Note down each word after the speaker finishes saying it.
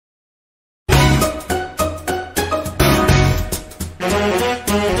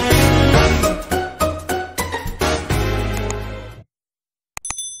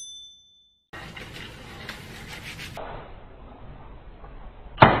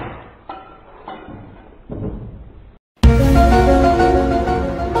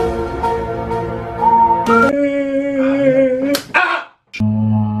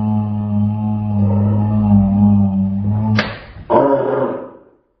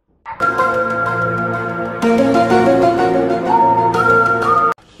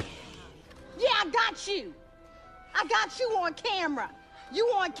got you on camera. You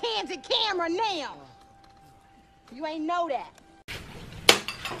on candid camera now. You ain't know that.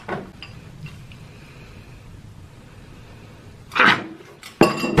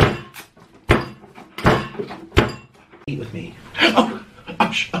 Eat with me. Oh,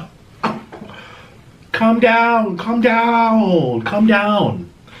 calm down, calm down, calm down.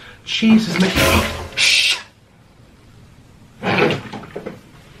 Jesus, man. Shh.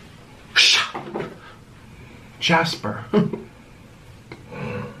 Jasper.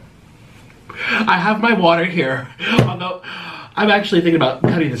 I have my water here, although I'm actually thinking about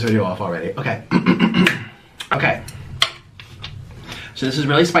cutting this video off already. Okay. Okay. So this is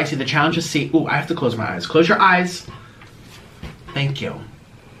really spicy. The challenge is see. Ooh, I have to close my eyes. Close your eyes. Thank you.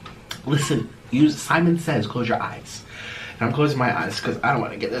 Listen, Simon says close your eyes. And I'm closing my eyes because I don't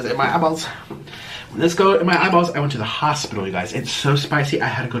want to get this in my eyeballs. When this goes in my eyeballs, I went to the hospital, you guys. It's so spicy, I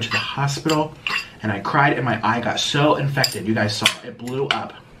had to go to the hospital. And I cried and my eye got so infected. You guys saw it, it blew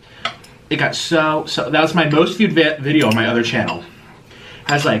up. It got so, that was my most viewed video on my other channel.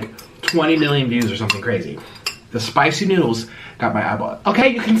 Has like 20 million views or something crazy. The spicy noodles got my eyeball. Okay,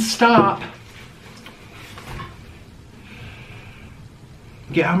 you can stop.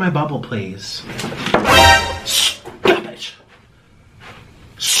 Get out of my bubble, please. Stop it.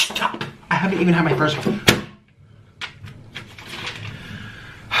 Stop. I haven't even had my first one.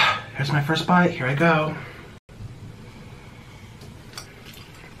 Here's my first bite. Here I go.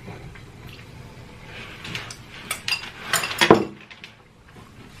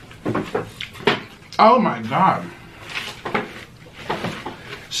 Oh my God.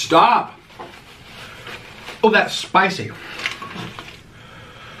 Stop. Oh, that's spicy.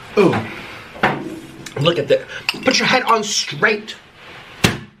 Ooh. Look at that. Put your head on straight.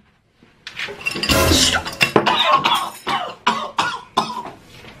 Stop.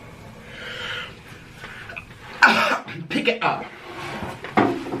 Pick it up.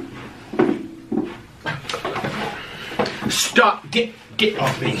 Stop. Get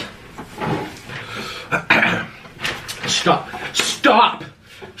off me. Stop. Stop.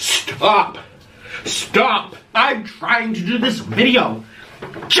 Stop. Stop. I'm trying to do this video.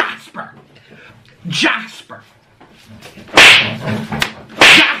 Jasper. Jasper.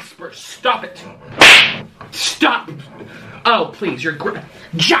 Jasper, stop it. Stop. Oh, please, you're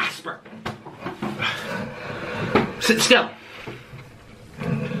Jasper. Sit still.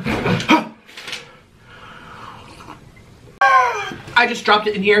 I just dropped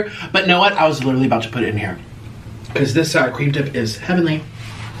it in here, but know what? I was literally about to put it in here. Because this cream dip is heavenly.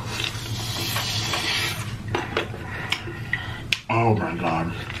 Oh my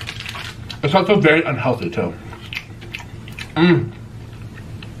God. It's also very unhealthy too. Mmm.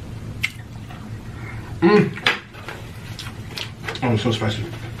 Mmm. Oh, it's so spicy.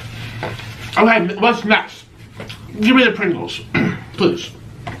 Okay, what's next? Give me the Pringles, please.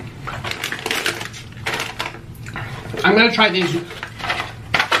 I'm gonna try these.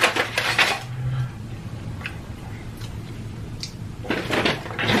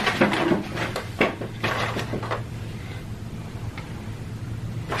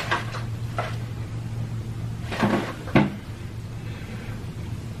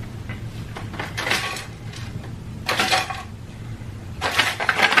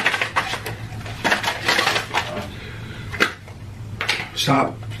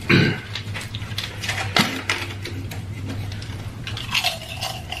 Stop.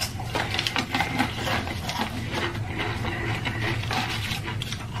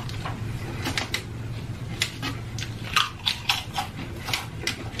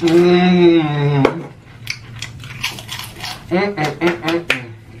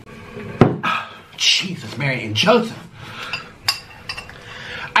 Jesus, Mary and Joseph.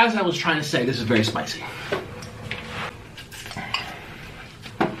 As I was trying to say, this is very spicy.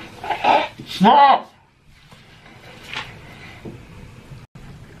 Stop!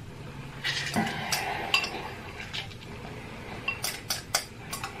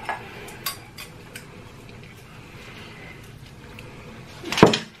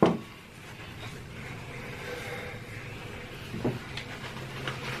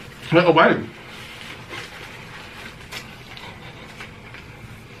 Get away.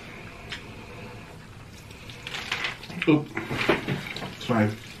 Oop. Sorry.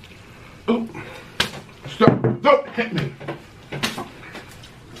 Oop. Stop. Don't hit me.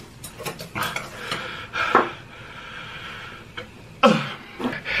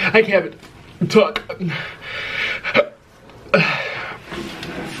 I can't talk.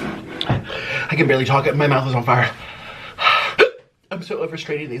 I can barely talk. My mouth is on fire. I'm so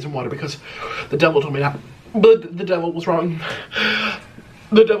overstrained. I need some water because the devil told me that. But the devil was wrong.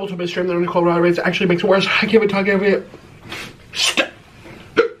 The devil told me to stream that on the cold water rates actually makes it worse. I can't even talk over it. Stop.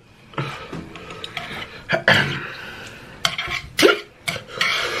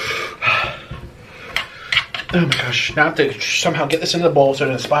 Oh my gosh, now I have to somehow get this into the bowl so it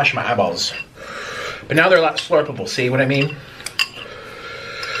doesn't splash my eyeballs. But now they're a lot slurpable, see what I mean?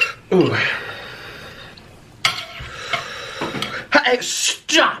 Ooh. Hey,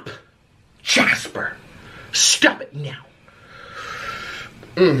 stop! Jasper! Stop it now!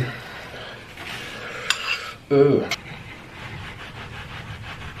 Ooh.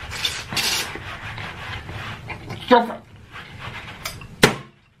 Stop it!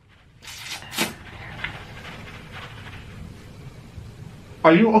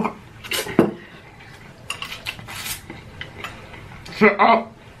 Are you okay? Shut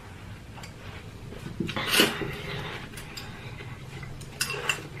up.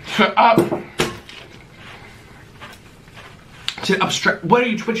 Shut up. Sit up straight. What are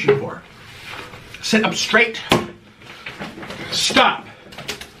you twitching for? Sit up straight. Stop.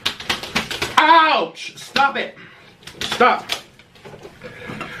 Ouch. Stop it. Stop.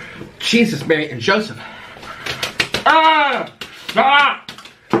 Jesus, Mary, and Joseph. Ah! Stop!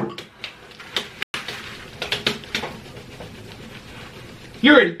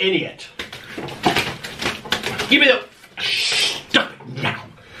 You're an idiot. Give me the... Stop it now.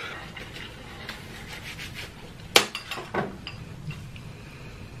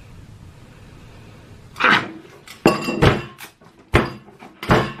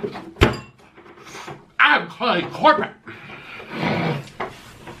 I'm calling corporate.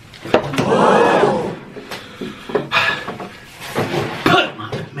 Put him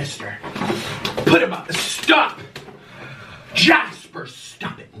up, mister. Put him up. Stop. Jasper,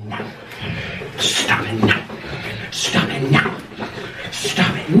 stop it now. Stop it now. Stop it now.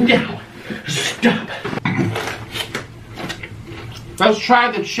 Stop it now. Stop. Let's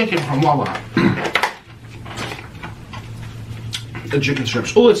try the chicken from Wawa. The chicken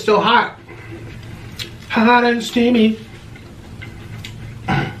strips. Oh, it's still hot. Hot and steamy.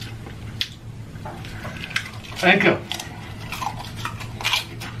 Thank you.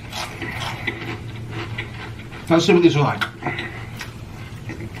 Let's see what these are like.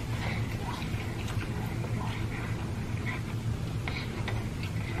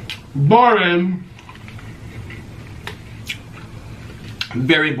 Boring.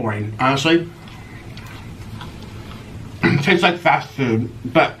 Very boring, honestly. Tastes like fast food,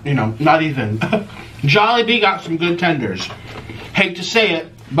 but you know, not even. Jollibee got some good tenders. Hate to say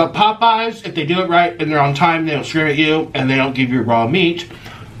it, but Popeyes, if they do it right and they're on time, they don't scream at you and they don't give you raw meat.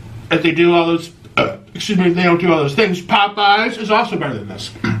 If they do all those, excuse me, if they don't do all those things, Popeyes is also better than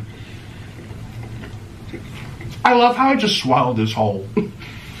this. I love how I just swallowed this whole.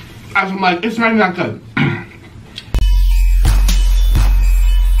 I was like, it's not even that good.